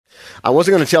I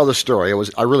wasn't going to tell this story.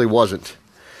 I really wasn't.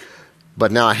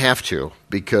 But now I have to,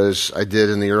 because I did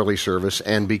in the early service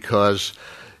and because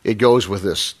it goes with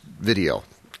this video.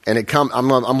 And I'm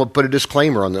going to put a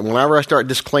disclaimer on that. Whenever I start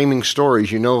disclaiming stories,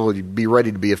 be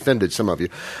ready to be offended, some of you.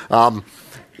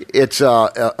 It's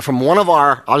from one of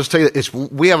I'll just tell you,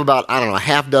 we have about, a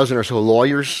half dozen or so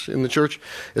lawyers in the church.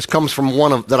 This comes from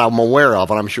one that I'm aware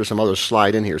of, and I'm sure some others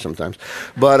slide in here sometimes.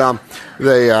 But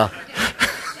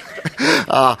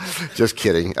just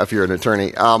kidding, if you're an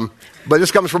attorney. But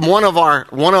this comes from one of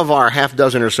our half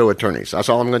dozen or so attorneys. That's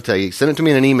all I'm going to tell you. He sent it to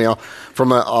me in an email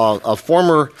from a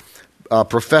former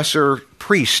professor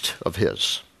priest of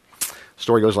his. The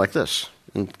story goes like this,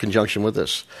 in conjunction with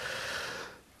this.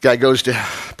 Guy goes to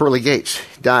pearly gates,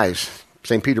 dies.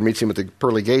 St. Peter meets him at the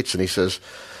pearly gates, and he says,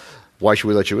 "Why should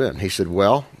we let you in?" He said,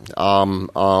 "Well,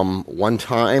 one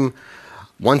time,"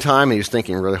 he was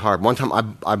thinking really hard. One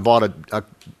time I bought a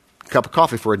cup of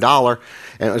coffee for $1,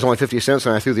 and it was only 50 cents,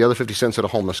 and I threw the other 50 cents at a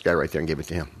homeless guy right there and gave it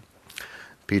to him.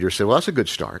 Peter said, "Well, that's a good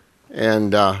start.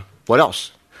 And what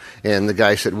else?" And the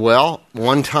guy said, "Well,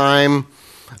 one time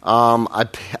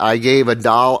I gave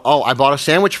 $1. Oh, I bought a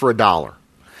sandwich for $1.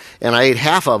 And I ate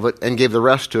half of it and gave the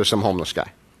rest to some homeless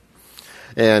guy."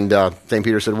 And St.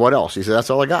 Peter said, "What else?" He said,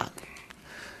 "That's all I got."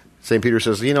 St. Peter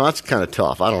says, "That's kind of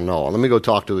tough. I don't know. Let me go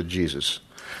talk to Jesus."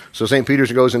 So St. Peter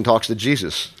goes and talks to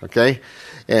Jesus, okay?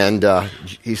 And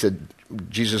he said,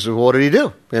 Jesus said, "What did he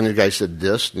do?" And the guy said,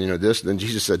 this. And then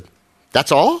Jesus said,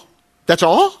 "That's all? That's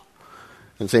all?"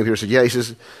 And St. Peter said, "Yeah." He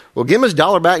says, "Well, give him his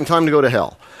 $1 back and tell him to go to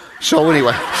hell." So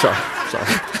anyway, sorry.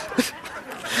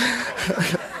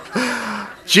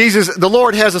 Jesus, the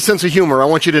Lord has a sense of humor. I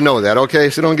want you to know that, okay?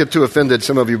 So don't get too offended,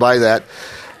 some of you, by that.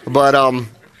 But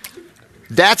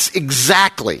that's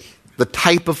exactly the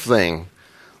type of thing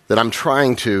that I'm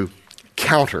trying to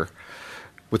counter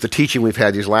with the teaching we've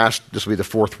had this will be the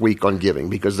 4th week on giving.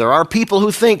 Because there are people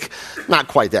who think, not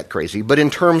quite that crazy, but in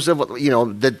terms of,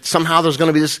 that somehow there's going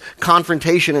to be this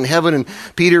confrontation in heaven and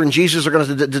Peter and Jesus are going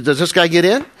to, does this guy get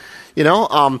in?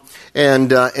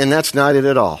 And that's not it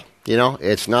at all.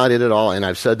 It's not it at all, and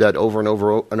I've said that over and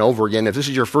over and over again. If this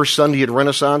is your first Sunday at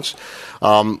Renaissance,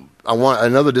 I want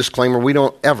another disclaimer. We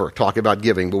don't ever talk about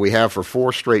giving, but we have for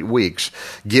 4 straight weeks.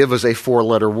 Give is a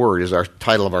 4-letter word is our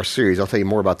title of our series. I'll tell you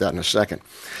more about that in a second.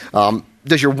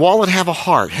 Does your wallet have a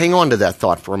heart? Hang on to that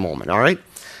thought for a moment, all right?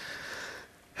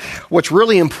 What's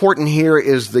really important here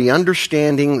is the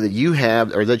understanding that you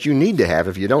have, or that you need to have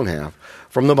if you don't have,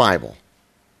 from the Bible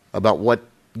about what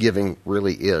giving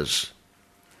really is.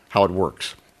 How it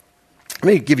works.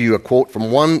 Let me give you a quote from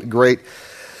one great,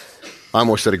 I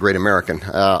almost said a great American,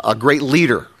 a great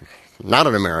leader, not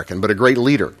an American, but a great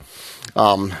leader. Did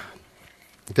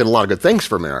a lot of good things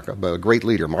for America, but a great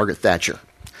leader, Margaret Thatcher.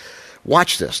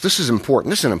 Watch this. This is important.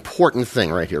 This is an important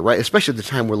thing right here, right? Especially at the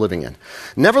time we're living in.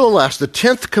 "Nevertheless, the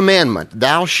 10th commandment,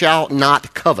 thou shalt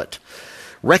not covet,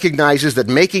 recognizes that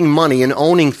making money and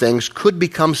owning things could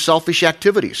become selfish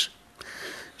activities."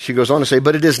 She goes on to say,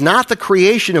 "But it is not the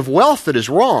creation of wealth that is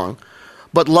wrong,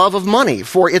 but love of money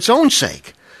for its own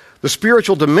sake. The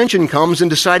spiritual dimension comes in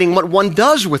deciding what one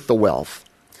does with the wealth.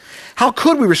 How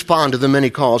could we respond to the many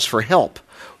calls for help?"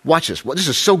 Watch this. This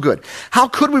is so good. "How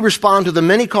could we respond to the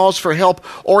many calls for help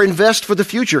or invest for the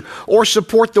future or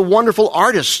support the wonderful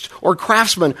artists or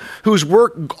craftsmen whose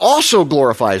work also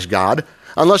glorifies God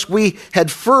unless we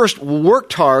had first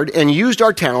worked hard and used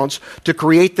our talents to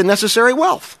create the necessary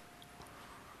wealth?"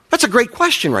 That's a great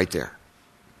question right there.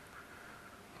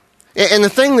 And the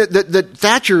thing that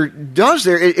Thatcher does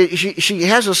there, she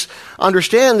has us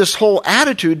understand this whole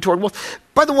attitude toward wealth.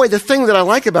 By the way, the thing that I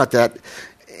like about that,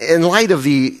 in light of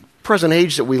the present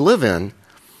age that we live in,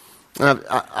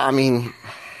 I mean,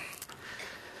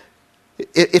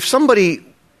 if somebody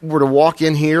were to walk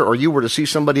in here, or you were to see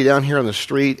somebody down here on the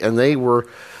street, and they were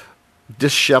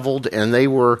disheveled, and they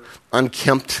were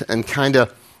unkempt, and kind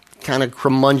of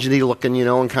curmudgeony looking,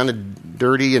 and kind of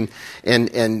dirty, and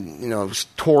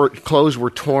clothes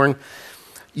were torn,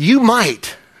 you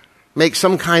might make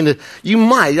some kind of,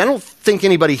 I don't think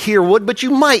anybody here would, but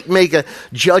you might make a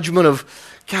judgment of,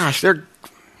 gosh, they're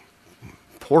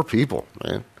poor people,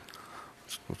 man.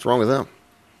 What's wrong with them?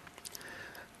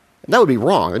 And that would be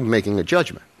wrong in making a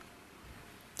judgment.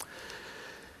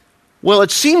 Well,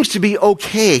 it seems to be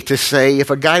okay to say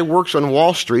if a guy works on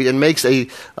Wall Street and makes a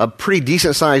pretty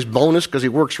decent-sized bonus because he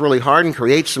works really hard and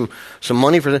creates some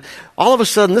money for them, all of a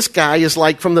sudden this guy is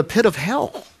like from the pit of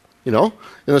hell, in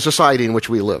the society in which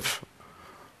we live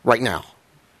right now.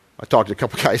 I talked to a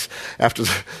couple guys after the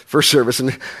first service,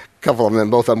 and a couple of them,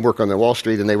 both of them work on the Wall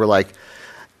Street, and they were like,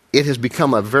 it has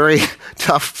become a very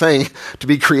tough thing to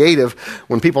be creative.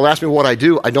 When people ask me what I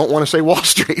do, I don't want to say Wall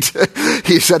Street.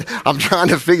 He said, I'm trying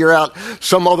to figure out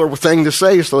some other thing to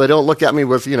say so they don't look at me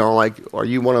with, like, are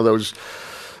you one of those,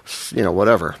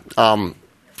 whatever.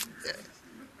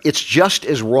 It's just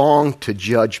as wrong to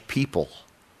judge people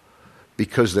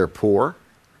because they're poor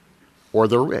or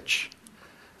they're rich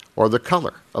or the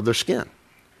color of their skin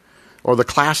or the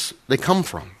class they come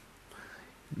from.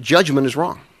 Judgment is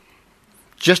wrong.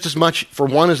 Just as much for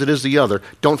one as it is the other.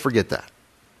 Don't forget that.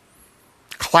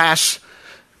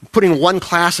 Putting one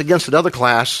class against another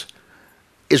class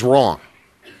is wrong.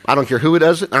 I don't care who it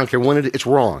does it. I don't care when it's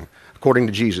wrong, according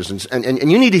to Jesus.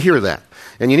 And you need to hear that.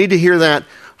 And you need to hear that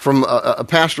from a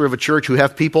pastor of a church who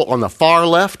have people on the far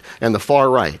left and the far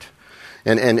right.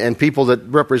 And people that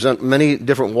represent many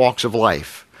different walks of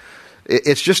life.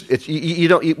 We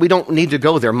don't need to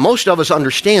go there. Most of us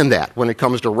understand that when it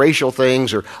comes to racial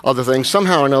things or other things.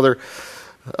 Somehow or another,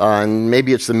 and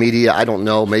maybe it's the media, I don't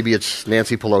know. Maybe it's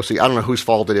Nancy Pelosi. I don't know whose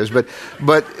fault it is, but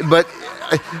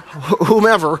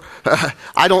whomever,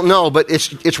 I don't know. But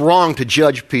it's wrong to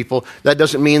judge people. That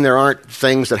doesn't mean there aren't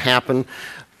things that happen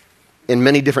in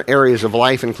many different areas of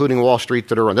life, including Wall Street,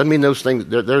 that are wrong. Doesn't mean those things,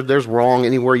 there's wrong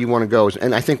anywhere you want to go.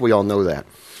 And I think we all know that.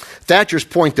 Thatcher's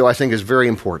point, though, I think is very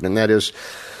important, and that is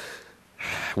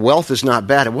wealth is not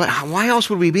bad. Why else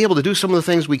would we be able to do some of the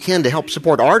things we can to help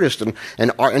support artists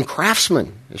and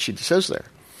craftsmen, as she says there?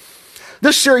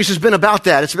 This series has been about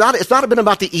that. It's not been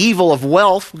about the evil of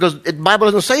wealth, because the Bible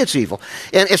doesn't say it's evil.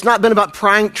 And it's not been about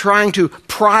trying to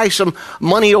pry some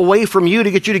money away from you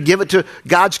to get you to give it to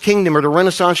God's kingdom or to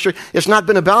Renaissance Church. It's not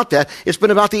been about that. It's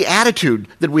been about the attitude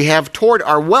that we have toward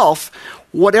our wealth,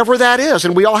 whatever that is.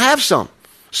 And we all have some.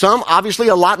 Some, obviously,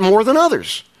 a lot more than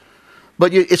others.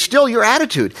 But it's still your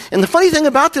attitude. And the funny thing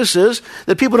about this is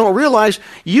that people don't realize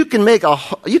you can be at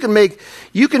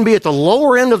the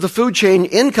lower end of the food chain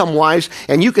income-wise,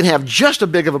 and you can have just as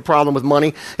big of a problem with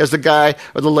money as the guy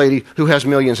or the lady who has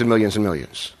millions and millions and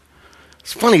millions.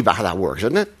 It's funny about how that works,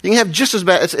 isn't it? You can have just as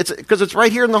bad, because it's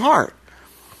right here in the heart.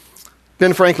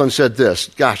 Ben Franklin said this.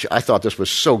 Gosh, I thought this was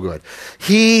so good.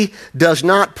 He does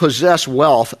not possess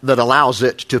wealth that allows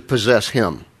it to possess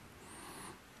him.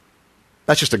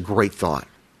 That's just a great thought.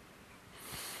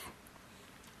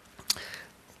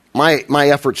 My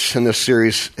efforts in this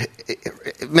series,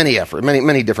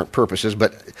 many different purposes,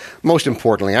 but most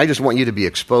importantly, I just want you to be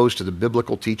exposed to the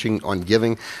biblical teaching on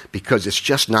giving, because it's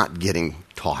just not getting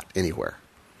taught anywhere.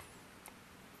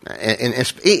 And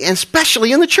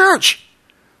especially in the church.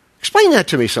 Explain that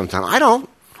to me sometime. I don't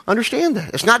understand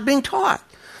that. It's not being taught.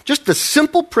 Just the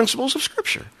simple principles of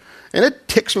Scripture. And it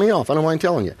ticks me off. I don't mind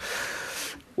telling you.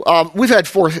 We've had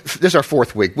this is our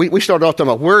fourth week. We started off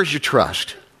talking about where's your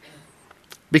trust?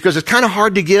 Because it's kind of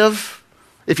hard to give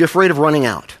if you're afraid of running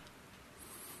out.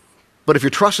 But if your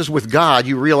trust is with God,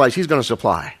 you realize He's going to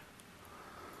supply.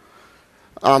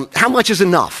 How much is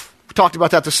enough? We talked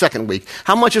about that the second week.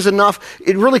 How much is enough?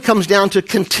 It really comes down to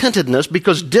contentedness,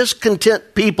 because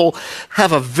discontent people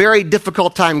have a very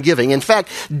difficult time giving. In fact,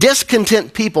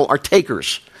 discontent people are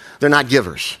takers. They're not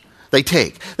givers. They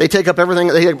take. They take up everything.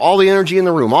 They take all the energy in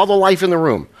the room, all the life in the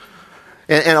room.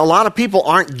 And a lot of people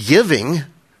aren't giving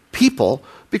people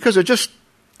because they're just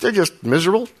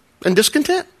miserable and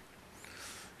discontent.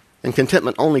 And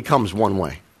contentment only comes one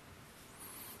way: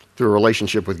 through a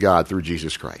relationship with God through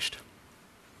Jesus Christ.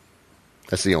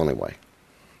 That's the only way.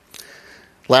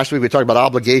 Last week we talked about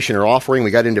obligation or offering.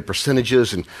 We got into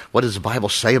percentages and what does the Bible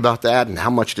say about that, and how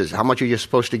much are you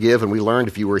supposed to give? And we learned,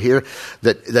 if you were here,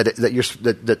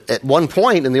 that at one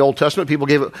point in the Old Testament people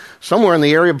gave it somewhere in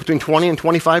the area between 20 and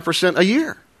 25% a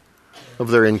year of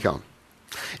their income.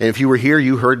 And if you were here,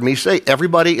 you heard me say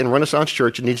everybody in Renaissance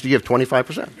Church needs to give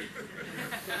 25%.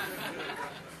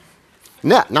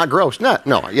 Net, not gross. Net,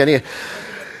 no.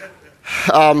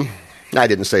 I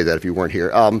didn't say that if you weren't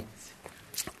here.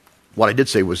 What I did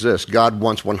say was this: God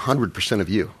wants 100% of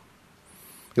you.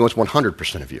 He wants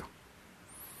 100% of you.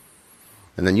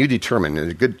 And then you determine.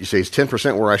 And you say, is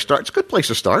 10% where I start? It's a good place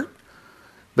to start.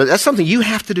 But that's something you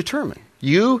have to determine.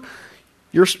 You,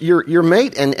 your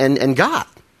mate, and God.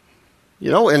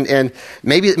 And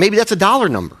maybe that's a dollar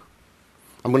number.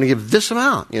 I'm going to give this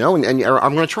amount, or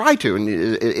I'm going to try to, and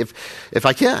if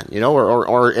I can,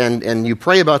 and you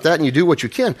pray about that and you do what you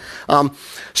can.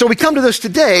 So we come to this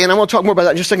today, and I want to talk more about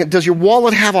that in just a second. Does your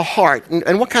wallet have a heart?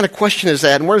 And what kind of question is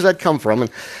that? And where does that come from?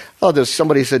 And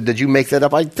somebody said, did you make that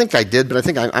up? I think I did, but I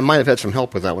think I might have had some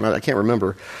help with that one. I can't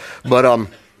remember. But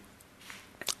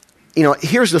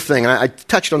Here's the thing. I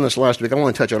touched on this last week. I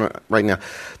want to touch on it right now.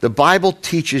 The Bible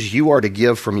teaches you are to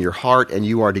give from your heart and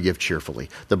you are to give cheerfully.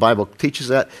 The Bible teaches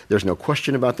that. There's no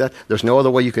question about that. There's no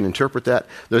other way you can interpret that.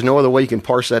 There's no other way you can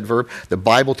parse that verb. The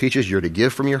Bible teaches you're to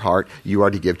give from your heart. You are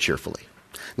to give cheerfully.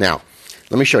 Now,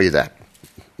 let me show you that.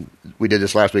 We did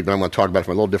this last week, but I'm going to talk about it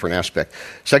from a little different aspect.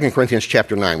 2 Corinthians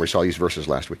chapter 9, we saw these verses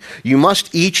last week. You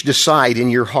must each decide in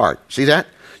your heart. See that?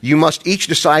 You must each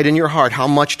decide in your heart how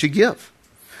much to give.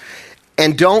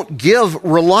 And don't give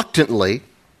reluctantly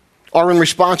or in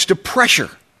response to pressure.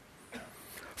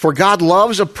 For God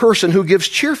loves a person who gives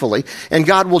cheerfully, and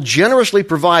God will generously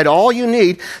provide all you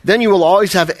need. Then you will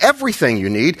always have everything you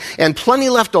need and plenty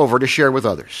left over to share with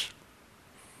others.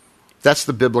 That's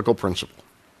the biblical principle.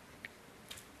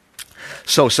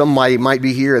 So somebody might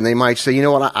be here and they might say, you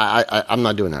know what, I'm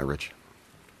not doing that, Rich.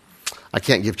 I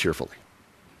can't give cheerfully.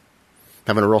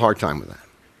 Having a real hard time with that.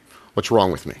 What's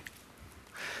wrong with me?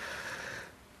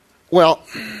 Well,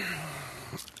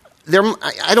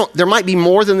 there might be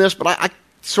more than this, but I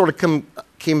sort of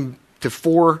came to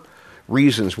 4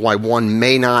 reasons why one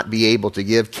may not be able to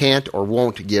give, can't, or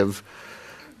won't give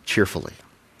cheerfully.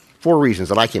 4 reasons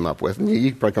that I came up with. And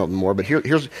you can probably come up with more, but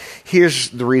here's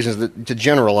the reasons to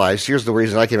generalize. Here's the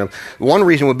reasons I came up with. One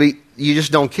reason would be you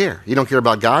just don't care. You don't care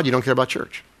about God. You don't care about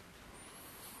church.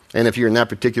 And if you're in that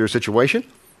particular situation,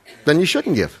 then you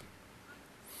shouldn't give.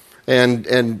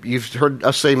 And you've heard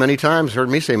us say many times, heard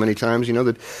me say many times,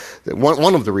 that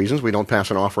one of the reasons we don't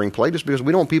pass an offering plate is because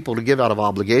we don't want people to give out of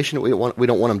obligation. We don't want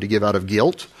them to give out of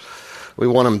guilt. We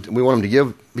want them to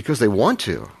give because they want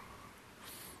to.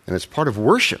 And it's part of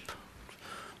worship.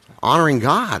 Honoring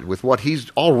God with what He's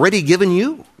already given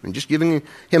you and just giving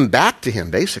Him back to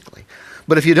Him, basically.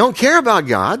 But if you don't care about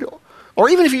God, or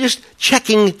even if you're just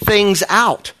checking things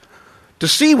out to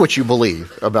see what you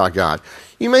believe about God,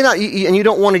 you may not, and you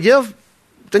don't want to give,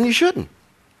 then you shouldn't.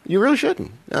 You really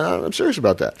shouldn't. I'm serious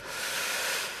about that.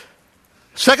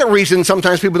 Second reason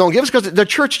sometimes people don't give is because the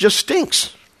church just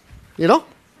stinks.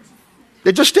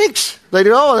 It just stinks. They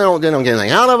don't get anything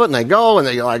out of it, and they go, and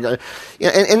they go.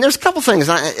 And there's a couple things.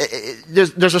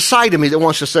 There's a side of me that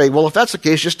wants to say, well, if that's the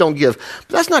case, just don't give.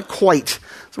 But that's not quite.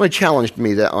 Somebody challenged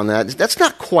me on that. That's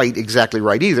not quite exactly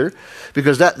right either,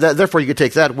 because therefore you could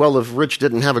take that. Well, if Rich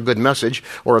didn't have a good message,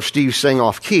 or if Steve sang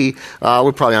off key, we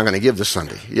probably aren't going to give this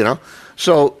Sunday.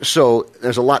 So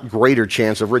there's a lot greater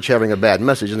chance of Rich having a bad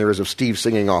message than there is of Steve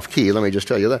singing off key. Let me just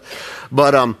tell you that.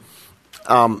 But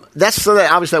that's so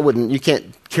that obviously you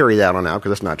can't carry that on out because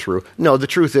that's not true. No, the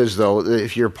truth is though,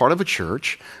 if you're part of a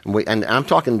church, and I'm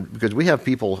talking because we have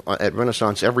people at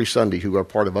Renaissance every Sunday who are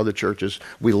part of other churches.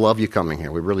 We love you coming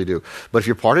here, we really do. But if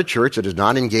you're part of a church that is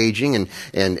not engaging and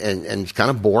it's kind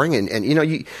of boring, and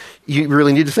you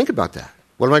really need to think about that.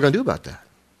 What am I going to do about that?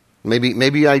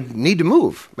 Maybe I need to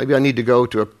move. Maybe I need to go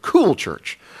to a cool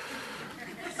church.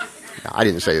 No, I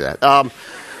didn't say that.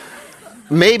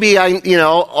 Maybe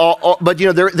but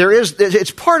there is,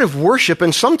 it's part of worship,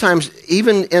 and sometimes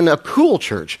even in a cool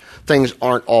church, things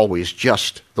aren't always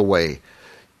just the way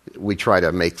we try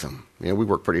to make them. We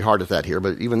work pretty hard at that here,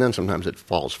 but even then sometimes it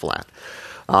falls flat.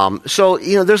 So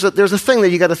there's a thing that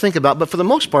you got to think about, but for the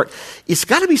most part, it's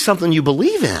got to be something you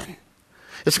believe in.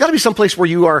 It's got to be someplace where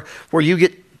you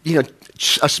get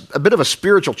a bit of a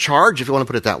spiritual charge, if you want to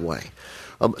put it that way,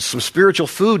 some spiritual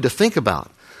food to think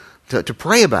about, to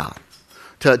pray about.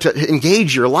 To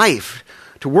engage your life,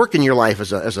 to work in your life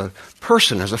as a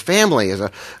person, as a family, as a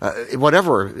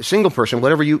whatever, single person,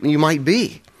 whatever you might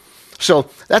be. So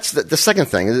that's the second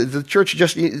thing. The church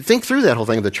think through that whole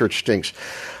thing. The church stinks.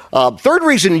 Third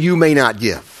reason you may not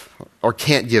give or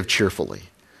can't give cheerfully.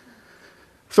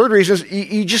 Third reason is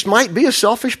you just might be a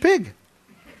selfish pig.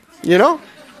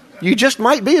 You just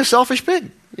might be a selfish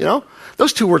pig.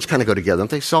 Those two words kind of go together,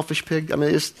 don't they? Selfish pig. I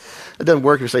mean, it doesn't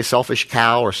work if you say selfish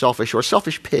cow or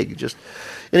selfish pig.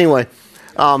 Anyway,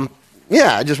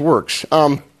 it just works.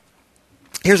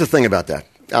 Here's the thing about that.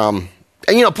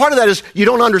 And part of that is you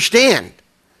don't understand,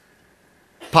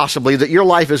 possibly, that your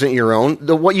life isn't your own,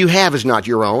 that what you have is not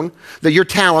your own, that your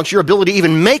talents, your ability to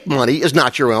even make money is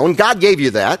not your own. God gave you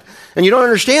that, and you don't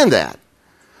understand that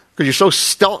because you're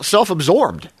so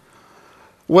self-absorbed.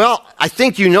 Well, I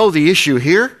think you know the issue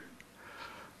here.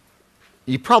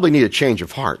 You probably need a change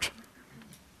of heart.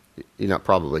 You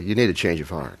need a change of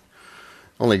heart.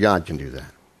 Only God can do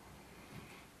that.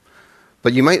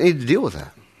 But you might need to deal with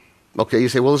that. Okay, you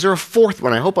say, well, is there a fourth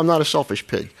one? I hope I'm not a selfish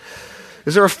pig.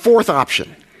 Is there a fourth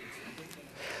option?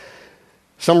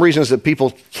 Some reasons that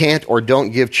people can't or don't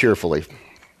give cheerfully.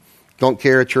 Don't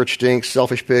care, church stinks,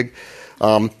 selfish pig.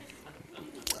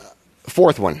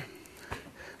 Fourth one.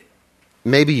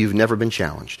 Maybe you've never been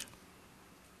challenged.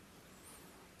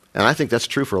 And I think that's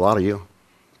true for a lot of you.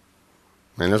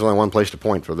 And there's only one place to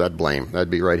point for that blame. That'd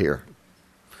be right here.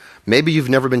 Maybe you've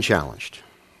never been challenged.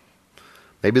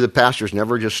 Maybe the pastor's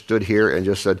never just stood here and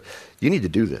just said, you need to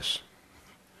do this.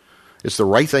 It's the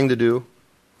right thing to do,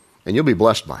 and you'll be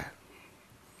blessed by it.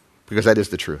 Because that is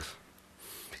the truth.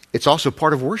 It's also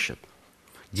part of worship.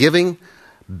 Giving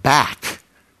back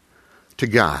to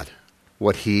God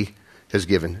what he has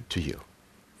given to you.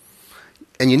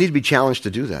 And you need to be challenged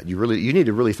to do that. You need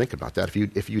to really think about that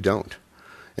if you don't.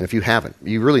 And if you haven't,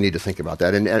 you really need to think about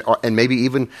that. And maybe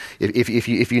even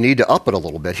if you need to up it a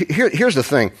little bit. Here's the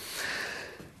thing.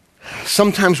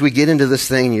 Sometimes we get into this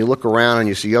thing, and you look around and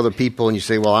you see other people and you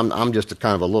say, well, I'm just a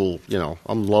kind of a little,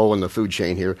 I'm low in the food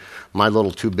chain here. My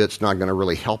little 2 bits not going to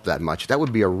really help that much. That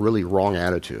would be a really wrong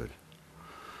attitude.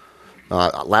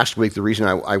 Last week, the reason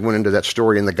I went into that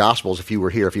story in the Gospels, if you were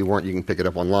here, if you weren't, you can pick it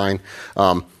up online.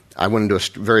 I went into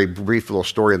a very brief little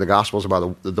story in the Gospels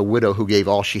about the widow who gave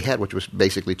all she had, which was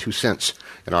basically 2 cents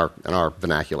in our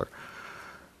vernacular.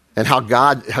 And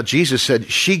how Jesus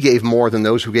said she gave more than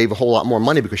those who gave a whole lot more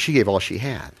money because she gave all she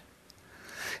had.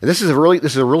 And this is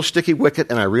a real sticky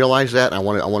wicket, and I realize that. And I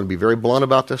want to be very blunt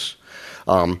about this.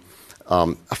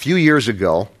 A few years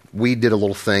ago, we did a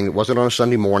little thing. It wasn't on a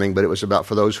Sunday morning, but it was about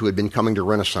for those who had been coming to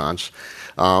Renaissance,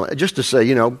 just to say,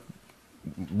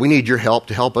 we need your help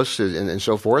to help us and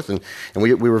so forth. And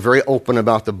we were very open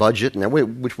about the budget,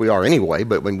 which we are anyway,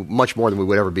 but much more than we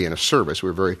would ever be in a service. We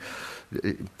were very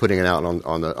putting it out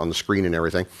on the screen and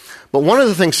everything. But one of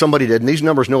the things somebody did, and these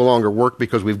numbers no longer work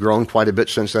because we've grown quite a bit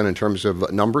since then in terms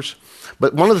of numbers,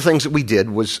 but one of the things that we did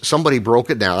was somebody broke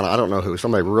it down. I don't know who,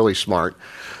 somebody really smart,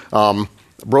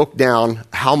 broke down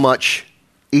how much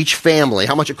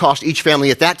it cost each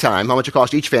family at that time, how much it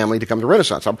cost each family to come to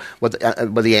Renaissance, with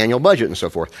the annual budget and so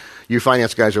forth. You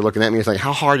finance guys are looking at me and saying,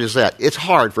 how hard is that? It's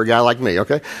hard for a guy like me,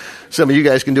 okay? Some of you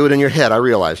guys can do it in your head, I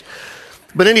realize.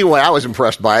 But anyway, I was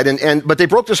impressed by it, but they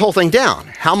broke this whole thing down.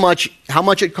 How much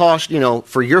it cost,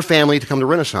 for your family to come to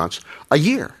Renaissance a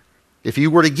year, if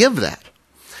you were to give that.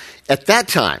 At that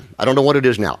time, I don't know what it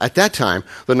is now. At that time,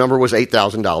 the number was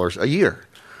 $8,000 a year,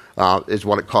 is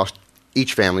what it cost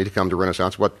each family to come to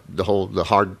Renaissance, what the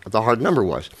hard number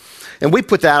was. And we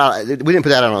put that out. We didn't put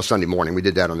that out on a Sunday morning. We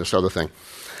did that on this other thing.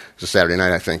 It's a Saturday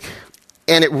night, I think.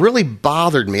 And it really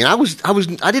bothered me. And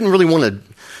I didn't really want to.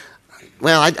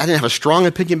 Well, I didn't have a strong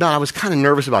opinion about it. I was kind of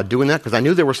nervous about doing that because I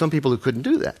knew there were some people who couldn't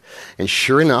do that. And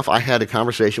sure enough, I had a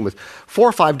conversation with 4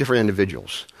 or 5 different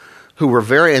individuals who were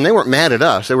and they weren't mad at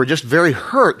us. They were just very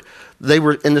hurt. They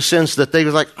were in the sense that they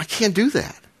were like, I can't do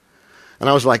that. And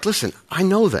I was like, listen, I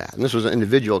know that. And this was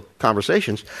individual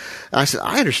conversations. And I said,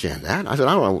 I understand that. I said,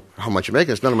 I don't know how much you're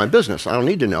making. It's none of my business. I don't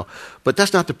need to know. But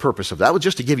that's not the purpose of that. It was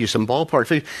just to give you some ballpark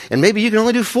figure. And maybe you can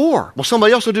only do 4. Well,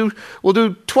 somebody else will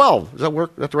do 12. Does that work?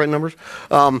 Is that the right numbers?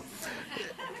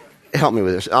 Help me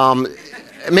with this.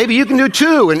 Maybe you can do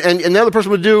 2, and the other person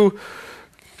would do,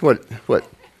 what?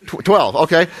 12.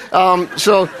 Okay.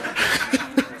 So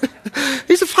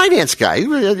he's a finance guy.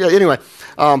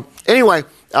 Anyway,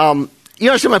 you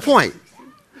understand my point.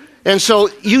 And so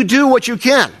you do what you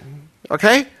can,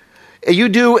 okay? You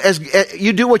do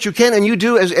what you can, and you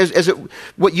do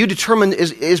what you determine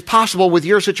is possible with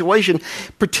your situation,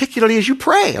 particularly as you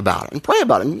pray about it and pray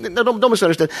about it. And don't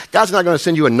misunderstand. God's not going to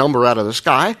send you a number out of the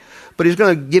sky, but He's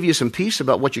going to give you some peace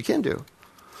about what you can do.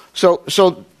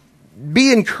 So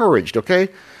be encouraged, okay?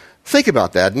 Think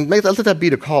about that and let that be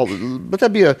the call. Let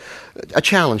that be a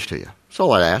challenge to you. That's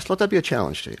all I ask. Let that be a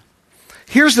challenge to you.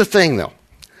 Here's the thing, though.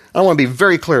 I want to be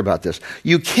very clear about this.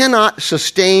 You cannot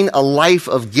sustain a life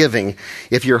of giving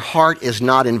if your heart is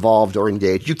not involved or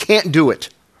engaged. You can't do it.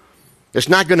 It's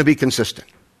not going to be consistent.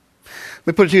 Let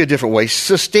me put it to you a different way.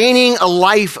 Sustaining a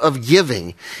life of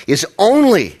giving is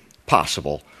only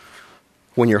possible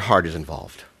when your heart is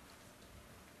involved.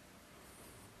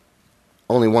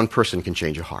 Only one person can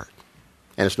change a heart,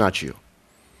 and it's not you.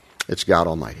 It's God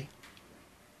Almighty.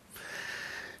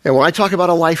 And when I talk about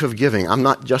a life of giving, I'm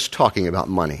not just talking about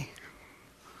money.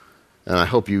 And I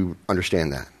hope you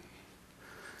understand that.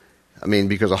 I mean,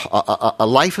 because a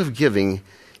life of giving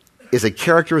is a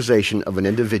characterization of an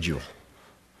individual.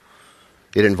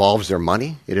 It involves their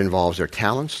money. It involves their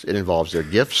talents. It involves their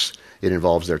gifts. It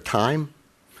involves their time.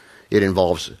 It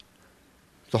involves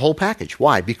the whole package.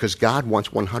 Why? Because God wants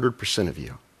 100% of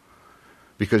you.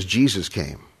 Because Jesus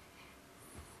came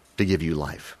to give you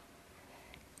life.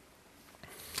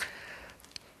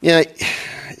 You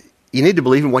need to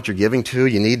believe in what you're giving to.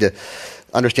 You need to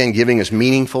understand giving is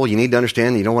meaningful. You need to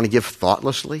understand you don't want to give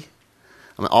thoughtlessly.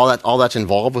 I mean, all that's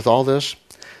involved with all this.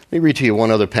 Let me read to you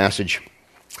one other passage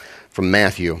from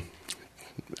Matthew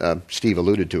Steve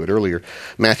alluded to it earlier.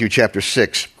 Matthew chapter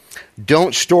 6.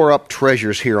 Don't store up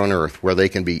treasures here on earth where they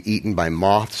can be eaten by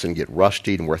moths and get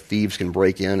rusty and where thieves can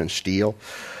break in and steal.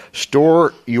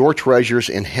 Store your treasures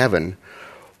in heaven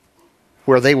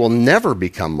where they will never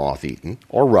become moth-eaten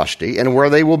or rusty and where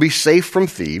they will be safe from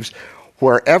thieves.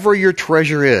 Wherever your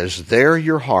treasure is, there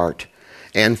your heart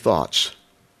and thoughts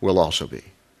will also be.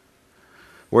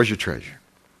 Where's your treasure?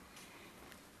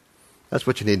 That's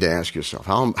what you need to ask yourself.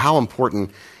 How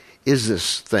important is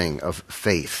this thing of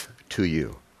faith to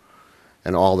you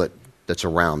and all that's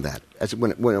around that? As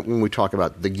when we talk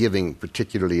about the giving,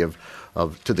 particularly of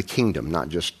to the kingdom, not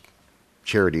just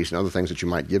charities and other things that you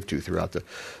might give to throughout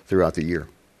the year.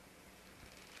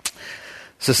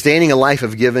 Sustaining a life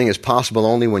of giving is possible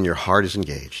only when your heart is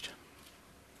engaged.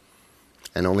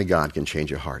 And only God can change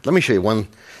your heart. Let me show you one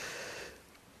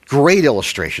great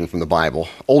illustration from the Bible,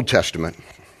 Old Testament.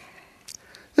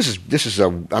 This is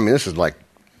like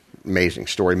amazing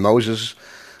story. Moses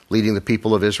leading the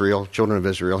people of Israel, children of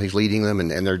Israel. He's leading them,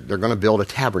 and they're going to build a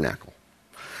tabernacle.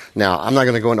 Now, I'm not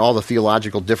going to go into all the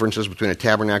theological differences between a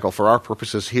tabernacle. For our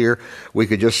purposes here, we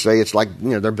could just say it's like,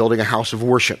 they're building a house of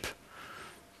worship.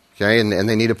 Okay, and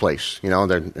they need a place.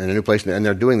 They're in a new place, and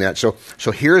they're doing that. So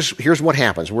here's what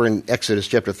happens. We're in Exodus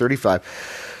chapter 35.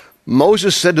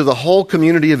 Moses said to the whole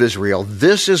community of Israel,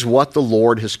 "This is what the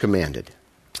Lord has commanded.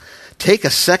 Take a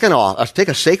sacred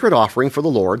offering for the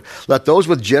Lord. Let those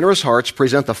with generous hearts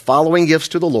present the following gifts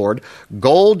to the Lord: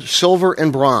 gold, silver,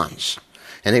 and bronze."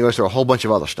 And he goes through a whole bunch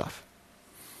of other stuff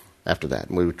after that.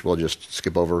 We'll just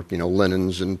skip over,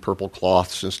 linens and purple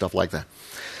cloths and stuff like that.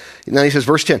 And then he says,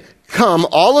 verse 10, "Come,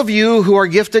 all of you who are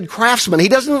gifted craftsmen." He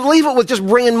doesn't leave it with just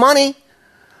bringing money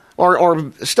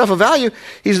or stuff of value.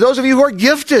 He's those of you who are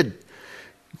gifted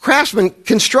craftsmen,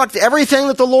 construct everything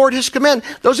that the Lord has commanded.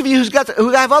 Those of you who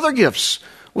have other gifts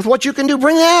with what you can do,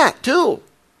 bring that too.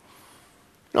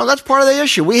 That's part of the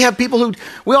issue. We have people who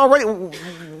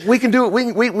we can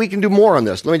do more on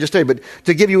this. Let me just tell you, but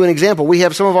to give you an example, we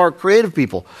have some of our creative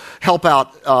people help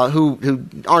out who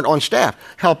aren't on staff,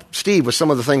 help Steve with some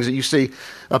of the things that you see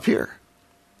up here,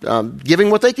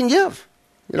 giving what they can give.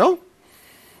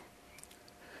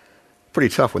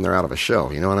 Pretty tough when they're out of a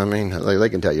show, you know what I mean? They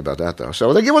can tell you about that, though.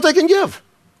 So they give what they can give.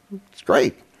 It's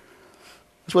great.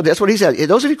 That's what he said.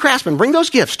 Those of you craftsmen, bring those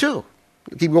gifts, too.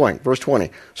 Keep going. Verse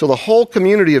 20. "So the whole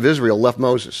community of Israel left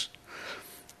Moses,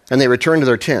 and they returned to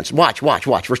their tents." Watch.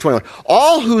 Verse 21.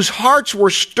 "All whose hearts were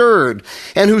stirred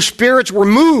and whose spirits were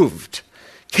moved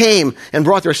came and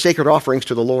brought their sacred offerings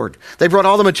to the Lord. They brought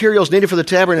all the materials needed for the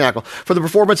tabernacle, for the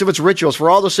performance of its rituals, for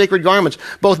all the sacred garments.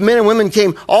 Both men and women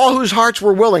came, all whose hearts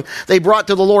were willing. They brought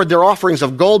to the Lord their offerings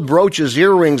of gold brooches,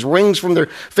 earrings, rings from their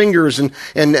fingers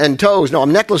and toes,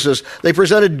 necklaces. They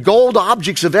presented gold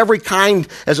objects of every kind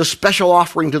as a special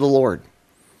offering to the Lord."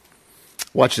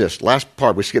 Watch this. Last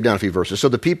part, we skip down a few verses. "So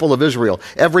the people of Israel,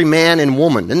 every man and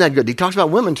woman," isn't that good? He talks about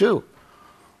women too.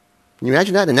 Can you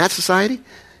imagine that in that society?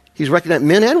 He's recognizing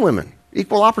men and women,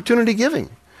 equal opportunity giving.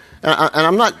 And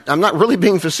I'm not really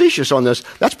being facetious on this.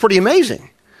 That's pretty amazing.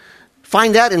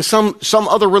 Find that in some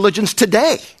other religions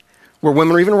today, where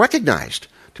women are even recognized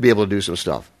to be able to do some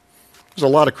stuff. There's a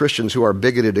lot of Christians who are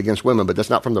bigoted against women, but that's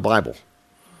not from the Bible.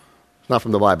 It's not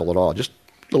from the Bible at all. Just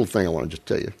a little thing I want to just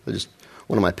tell you. It's just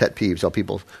one of my pet peeves, how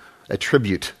people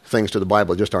attribute things to the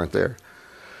Bible that just aren't there.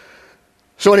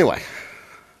 So anyway,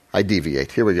 I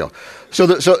deviate. Here we go. So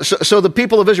the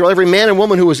people of Israel, every man and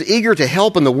woman who was eager to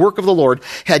help in the work of the Lord,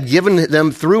 had given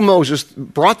them through Moses,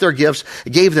 brought their gifts,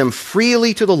 gave them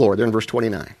freely to the Lord. They're in verse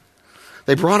 29.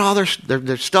 They brought all their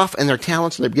stuff and their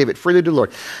talents, and they gave it freely to the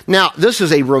Lord. Now, this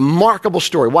is a remarkable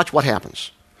story. Watch what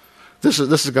happens. This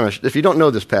is going to, if you don't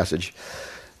know this passage,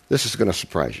 this is going to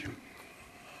surprise you.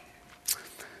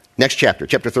 Next chapter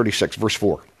 36, verse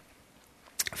 4.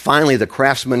 "Finally, the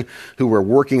craftsmen who were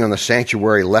working on the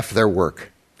sanctuary left their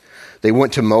work. They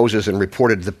went to Moses and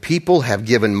reported, 'The people have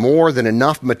given more than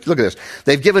enough.'" Look at this.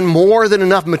 "They've given more than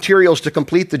enough materials to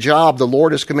complete the job the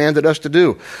Lord has commanded us to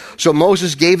do." So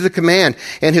Moses gave the command,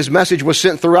 and his message was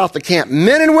sent throughout the camp.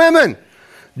 "Men and women,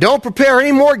 don't prepare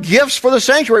any more gifts for the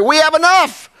sanctuary. We have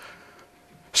enough."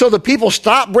 So the people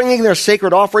stopped bringing their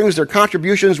sacred offerings. Their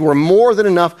contributions were more than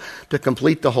enough to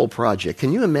complete the whole project.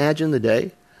 Can you imagine the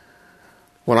day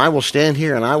when I will stand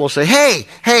here and I will say, hey,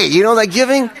 that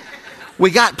giving?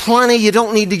 We got plenty. You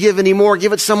don't need to give anymore.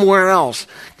 Give it somewhere else.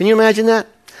 Can you imagine that?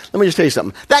 Let me just tell you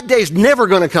something. That day's never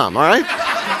going to come, all right?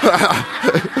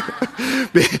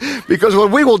 Because what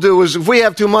we will do is if we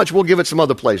have too much, we'll give it some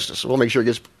other places. We'll make sure it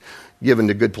gets given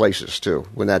to good places too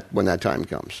when that time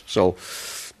comes. So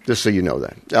just so you know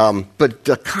that. But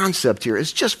the concept here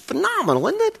is just phenomenal,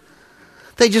 isn't it?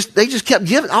 They just kept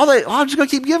giving. I'm just going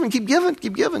to keep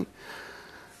giving.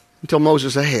 Until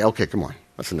Moses said, hey, okay, come on.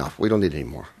 That's enough. We don't need any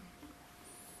more.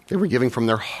 They were giving from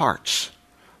their hearts.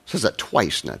 It says that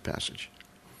twice in that passage.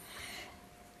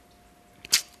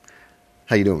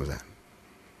 How you doing with that?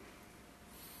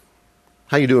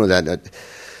 How you doing with that?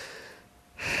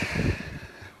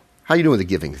 How you doing with the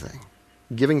giving thing?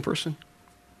 Giving person?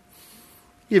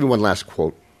 I'll give you one last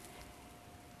quote.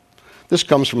 This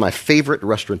comes from my favorite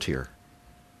restaurateur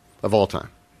of all time.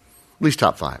 At least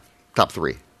top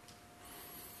 3. A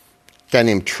guy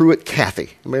named Truett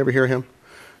Cathy. Anybody ever hear of him?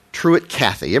 Truett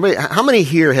Cathy. How many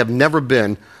here have never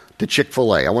been to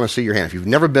Chick-fil-A? I want to see your hand if you've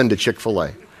never been to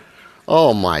Chick-fil-A.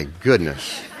 Oh, my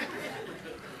goodness.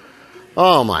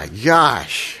 Oh, my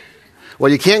gosh.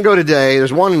 Well, you can't go today.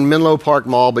 There's one in Menlo Park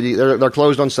Mall, but they're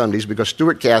closed on Sundays because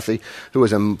Stuart Cathy, who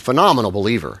is a phenomenal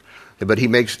believer, but he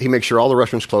makes sure all the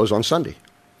restaurants close on Sunday.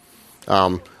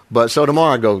 But so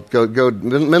tomorrow, go to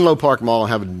Menlo Park Mall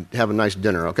and have a nice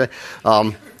dinner, okay?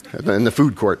 In the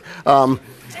food court.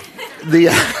 The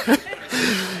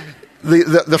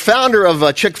founder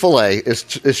of Chick-fil-A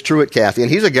is Truett Cathy,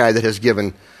 and he's a guy that has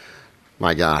given,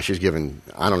 my gosh, I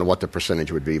don't know what the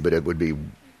percentage would be, but it would be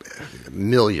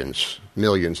millions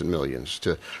and millions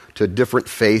to different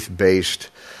faith-based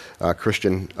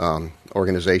Christian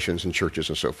organizations and churches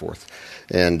and so forth.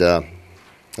 And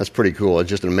that's pretty cool. It's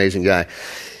just an amazing guy.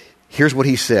 Here's what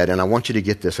he said, and I want you to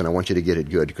get this, and I want you to get it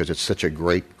good because it's such a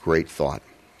great, great thought.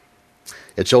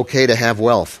 It's okay to have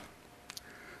wealth,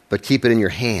 but keep it in your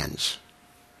hands,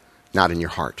 not in your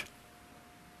heart.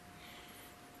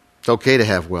 It's okay to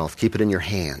have wealth. Keep it in your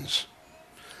hands,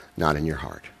 not in your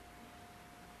heart.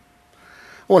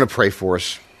 I want to pray for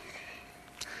us.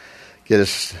 Get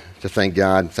us to thank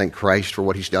God, thank Christ for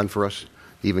what he's done for us.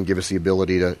 Even give us the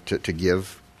ability to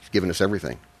give. He's given us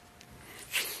everything.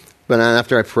 But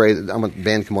after I pray, I'm going to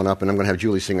band come on up, and I'm going to have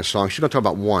Julie sing a song. She's going to talk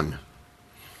about one.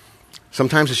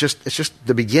 Sometimes it's just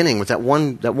the beginning with that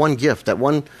one gift,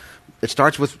 it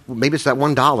starts with, maybe it's that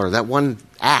 $1, that one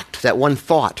act, that one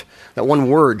thought, that one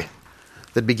word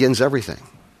that begins everything.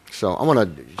 So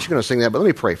she's going to sing that, but let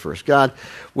me pray first. God,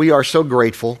 we are so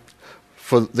grateful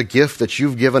for the gift that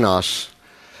you've given us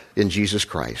in Jesus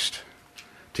Christ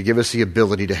to give us the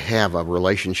ability to have a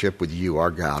relationship with you,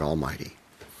 our God Almighty.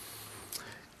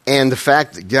 And the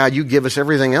fact that, God, you give us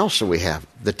everything else that we have,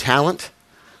 the talent,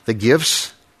 the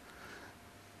gifts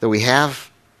that we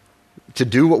have to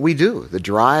do what we do, the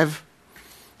drive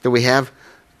that we have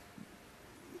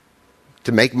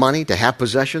to make money, to have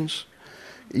possessions.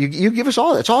 You give us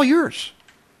all. It's all yours.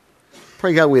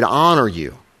 Pray, God, we'd honor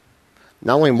you,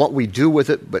 not only in what we do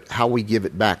with it, but how we give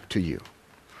it back to you.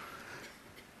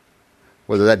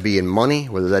 Whether that be in money,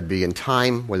 whether that be in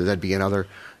time, whether that be in other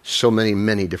so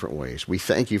many different ways. We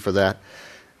thank you for that.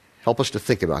 Help us to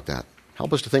think about that.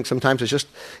 Help us to think sometimes it just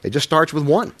starts with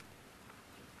one.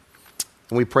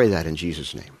 And we pray that in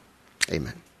Jesus' name.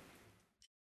 Amen.